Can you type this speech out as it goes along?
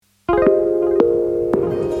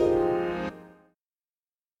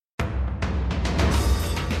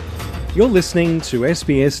You're listening to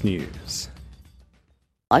SBS News.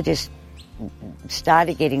 I just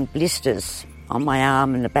started getting blisters on my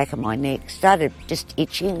arm and the back of my neck. Started just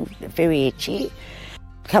itching, very itchy.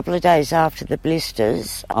 A couple of days after the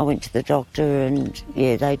blisters, I went to the doctor and,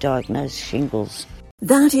 they diagnosed shingles.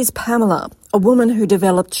 That is Pamela, a woman who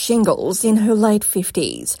developed shingles in her late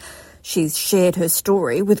 50s. She's shared her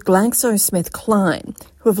story with GlaxoSmithKline,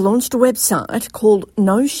 who have launched a website called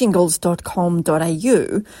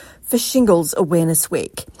noshingles.com.au for Shingles Awareness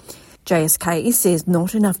Week. JSK says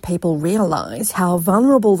not enough people realise how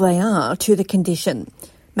vulnerable they are to the condition.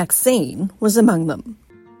 Maxine was among them.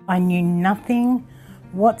 I knew nothing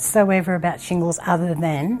whatsoever about shingles other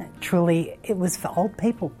than truly it was for old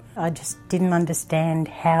people. I just didn't understand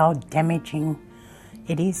how damaging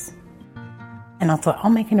it is. And I thought, I'll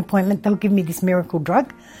make an appointment, they'll give me this miracle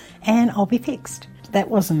drug and I'll be fixed. That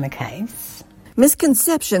wasn't the case.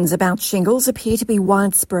 Misconceptions about shingles appear to be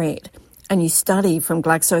widespread. A new study from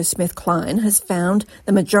GlaxoSmithKline has found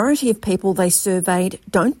the majority of people they surveyed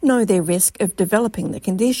don't know their risk of developing the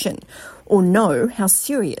condition or know how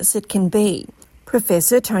serious it can be.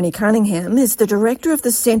 Professor Tony Cunningham is the director of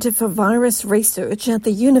the Centre for Virus Research at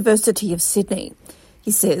the University of Sydney.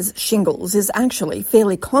 He says shingles is actually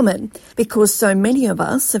fairly common because so many of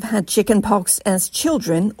us have had chickenpox as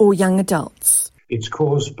children or young adults. It's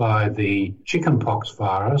caused by the chickenpox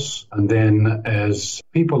virus, and then as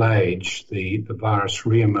people age, the virus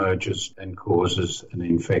reemerges and causes an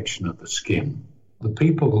infection of the skin. The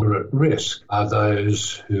people who are at risk are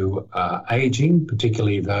those who are aging,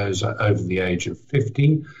 particularly those over the age of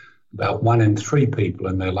 50. About 1 in 3 people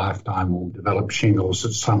in their lifetime will develop shingles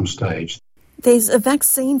at some stage. There's a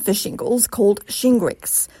vaccine for shingles called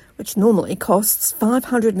Shingles, which normally costs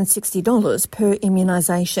 $560 per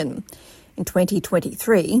immunisation. In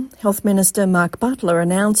 2023, Health Minister Mark Butler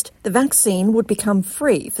announced the vaccine would become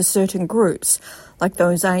free for certain groups, like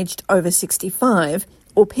those aged over 65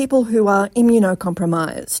 or people who are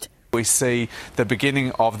immunocompromised. We see the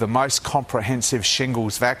beginning of the most comprehensive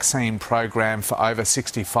shingles vaccine program for over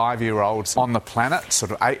 65-year-olds on the planet,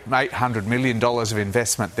 sort of $800 million of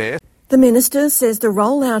investment there. The minister says the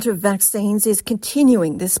rollout of vaccines is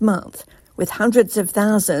continuing this month, with hundreds of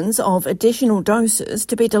thousands of additional doses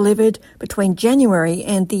to be delivered between January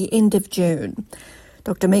and the end of June.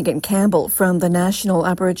 Dr Megan Campbell from the National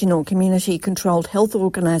Aboriginal Community Controlled Health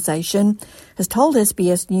Organisation has told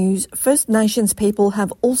SBS News First Nations people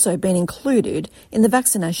have also been included in the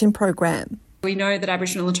vaccination program. We know that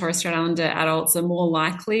Aboriginal and Torres Strait Islander adults are more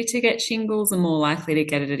likely to get shingles and more likely to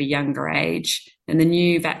get it at a younger age. And the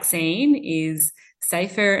new vaccine is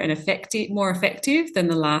safer and more effective than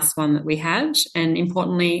the last one that we had. And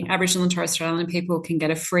importantly, Aboriginal and Torres Strait Islander people can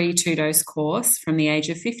get a free 2-dose course from the age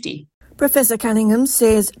of 50. Professor Cunningham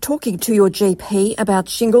says talking to your GP about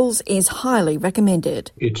shingles is highly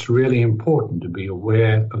recommended. It's really important to be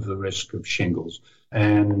aware of the risk of shingles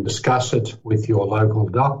and discuss it with your local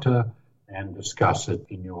doctor and discuss it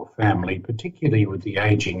in your family, particularly with the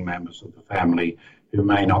ageing members of the family who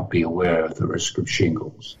may not be aware of the risk of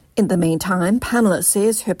shingles. In the meantime, Pamela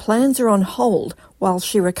says her plans are on hold while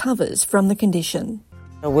she recovers from the condition.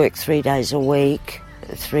 I work 3 days a week,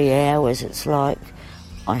 3 hours. It's like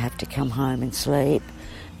I have to come home and sleep.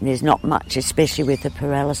 And there's not much, especially with the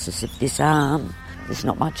paralysis of this arm, there's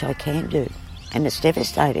not much I can do. And it's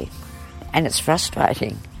devastating and it's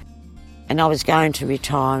frustrating. And I was going to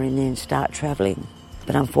retire and then start travelling.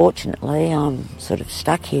 But unfortunately, I'm sort of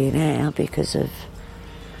stuck here now because of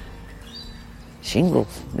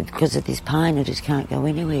shingles. Because of this pain, I just can't go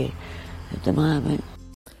anywhere at the moment.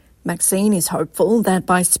 Maxine is hopeful that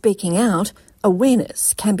by speaking out,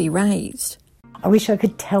 awareness can be raised. I wish I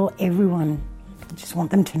could tell everyone. I just want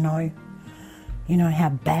them to know, how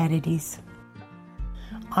bad it is.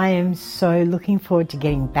 I am so looking forward to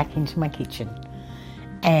getting back into my kitchen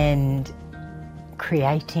and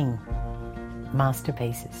creating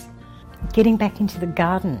masterpieces. Getting back into the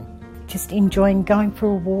garden, just enjoying going for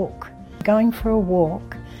a walk. Going for a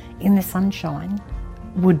walk in the sunshine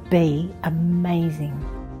would be amazing.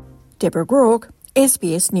 Deborah Groark,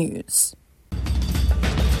 SBS News.